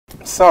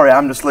Sorry,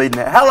 I'm just leading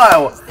it.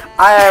 Hello,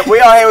 we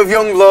are here with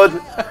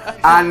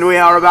YUNGBLUD, and we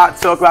are about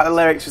to talk about the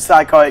lyrics for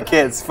Psychotic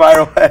Kids. Fire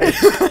away.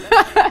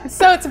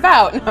 So it's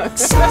about.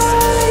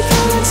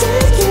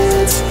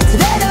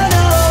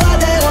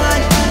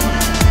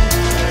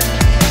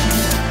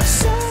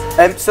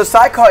 So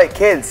Psychotic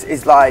Kids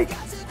is like,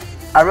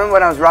 I remember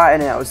when I was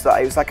writing it, it was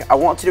like I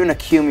wanted to do an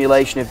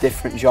accumulation of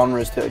different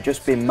genres that would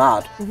just be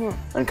mad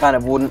and kind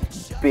of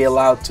wouldn't be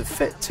allowed to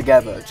fit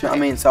together. Do you know what I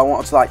mean? So I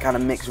wanted to like kind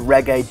of mix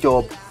reggae,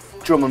 dub,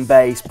 drum and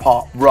bass,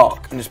 pop,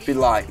 rock, and just be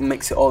like,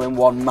 mix it all in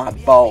one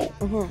mad bowl.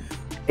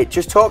 It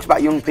just talks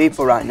about young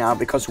people right now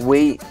because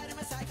we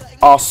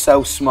are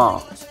so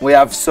smart. We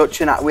have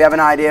an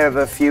idea of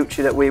a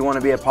future that we want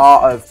to be a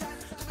part of,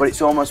 but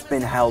it's almost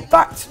been held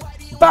back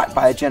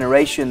by a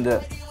generation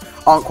that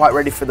aren't quite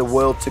ready for the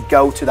world to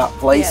go to that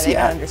place they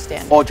yet, don't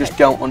understand. or just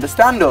don't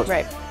understand us.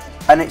 Right.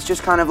 And it's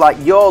just kind of like,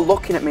 you're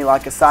looking at me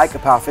like a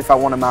psychopath if I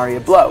want to marry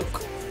a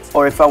bloke,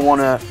 or if I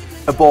want to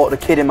abort the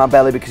kid in my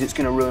belly because it's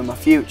going to ruin my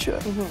future,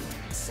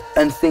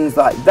 and things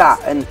like that.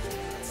 And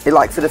it,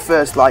 like, for the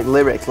first like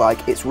lyric,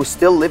 like we're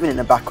still living in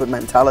a backward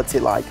mentality.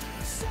 Like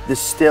there's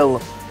still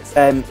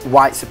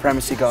white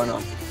supremacy going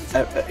on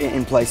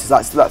in places.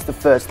 That's the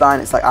first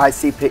line. It's like, I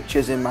see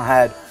pictures in my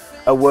head.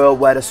 A world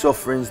where the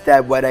suffering's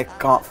dead, where they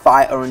can't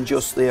fight or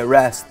unjustly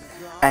arrest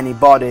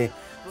anybody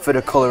for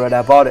the colour of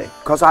their body.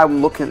 Because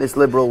I'm looking at this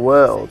liberal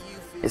world,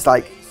 it's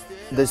like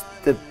there's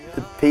the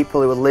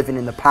people who are living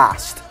in the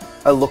past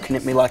are looking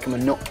at me like I'm a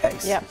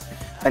nutcase. Yeah.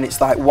 And it's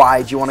like,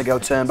 why do you want to go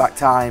turn back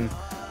time?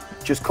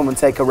 Just come and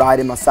take a ride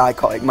in my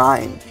psychotic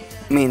mind.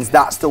 Means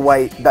that's the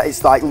way, that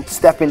it's like,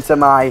 step into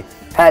my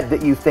head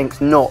that you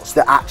think's nuts,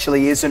 that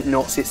actually isn't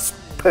nuts, it's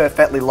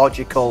perfectly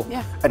logical.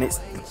 Yeah. And it's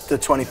the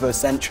 21st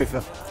century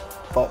for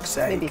fuck's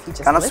sake. Maybe if you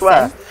just Can I listen. swear?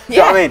 Yeah, Do you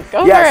know what I mean?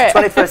 go Yes, for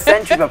it. 21st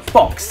century for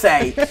fuck's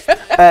sake.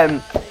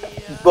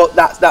 But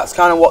that's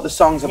kind of what the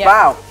song's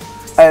about.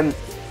 And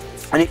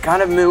it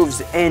kind of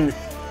moves in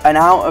and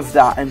out of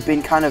that, and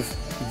been kind of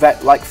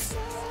like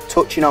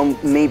touching on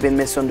me being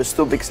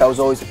misunderstood because I was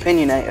always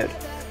opinionated.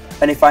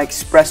 And if I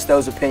express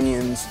those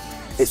opinions,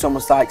 it's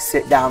almost like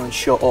sit down and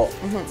shut up.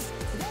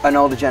 An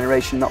older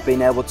generation not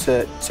being able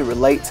to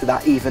relate to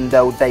that, even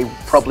though they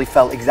probably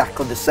felt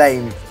exactly the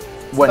same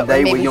when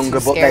they were younger,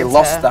 but they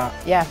lost that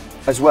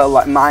as well.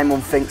 Like, my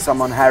mum thinks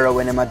I'm on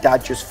heroin and my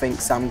dad just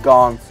thinks I'm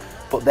gone,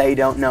 but they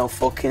don't know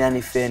fucking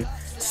anything.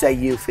 Say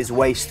youth is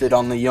wasted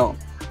on the young.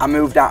 I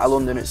moved out of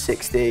London at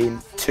 16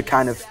 to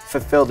kind of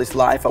fulfill this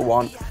life I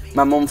want.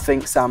 My mum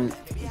thinks I'm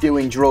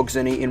doing drugs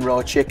and eating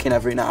raw chicken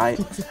every night,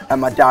 and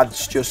my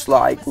dad's just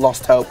like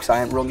lost hope because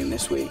I ain't rung him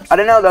this week. I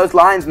don't know, those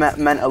lines meant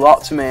a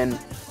lot to me, and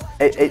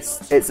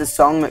it's a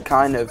song that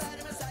kind of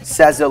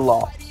says a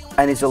lot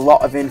and is a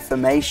lot of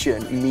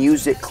information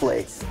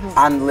musically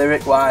and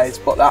lyric-wise,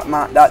 but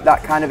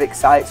that kind of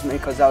excites me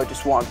because I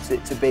just want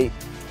it to be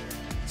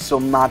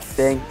some mad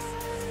thing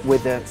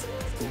with a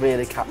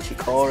really catchy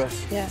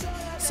chorus. Yeah.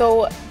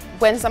 So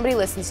when somebody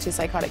listens to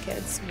Psychotic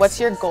Kids, what's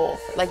your goal?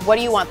 Like, what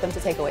do you want them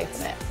to take away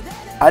from it?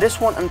 I just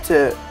want them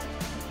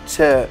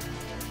to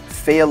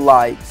feel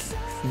like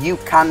you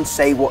can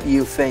say what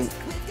you think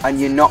and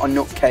you're not a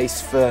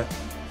nutcase for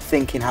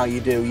thinking how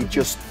you do. You're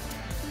just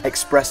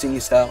expressing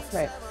yourself.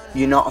 Right.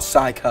 You're not a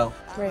psycho.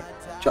 Right. Do you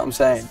know what I'm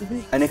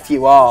saying? And if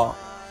you are,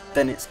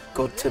 then it's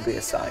good to be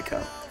a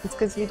psycho. It's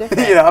good to be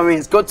different. You know what I mean?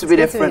 It's good to be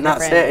different.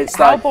 That's it. It's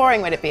How like,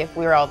 boring would it be if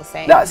we were all the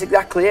same? that's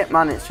exactly it,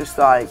 man. It's just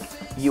like,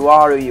 you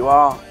are who you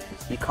are.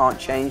 You can't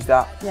change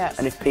that. Yeah.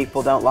 And if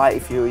people don't like you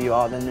for who you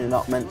are, then they're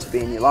not meant to be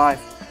in your life.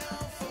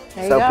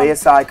 There you So go. be a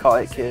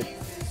psychotic kid.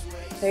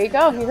 There you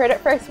go. You heard it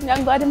first from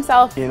YUNGBLUD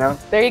himself. You know?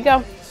 There you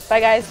go.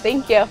 Bye, guys.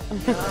 Thank you.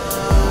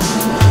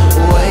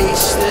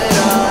 Wasted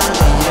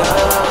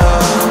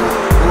on you.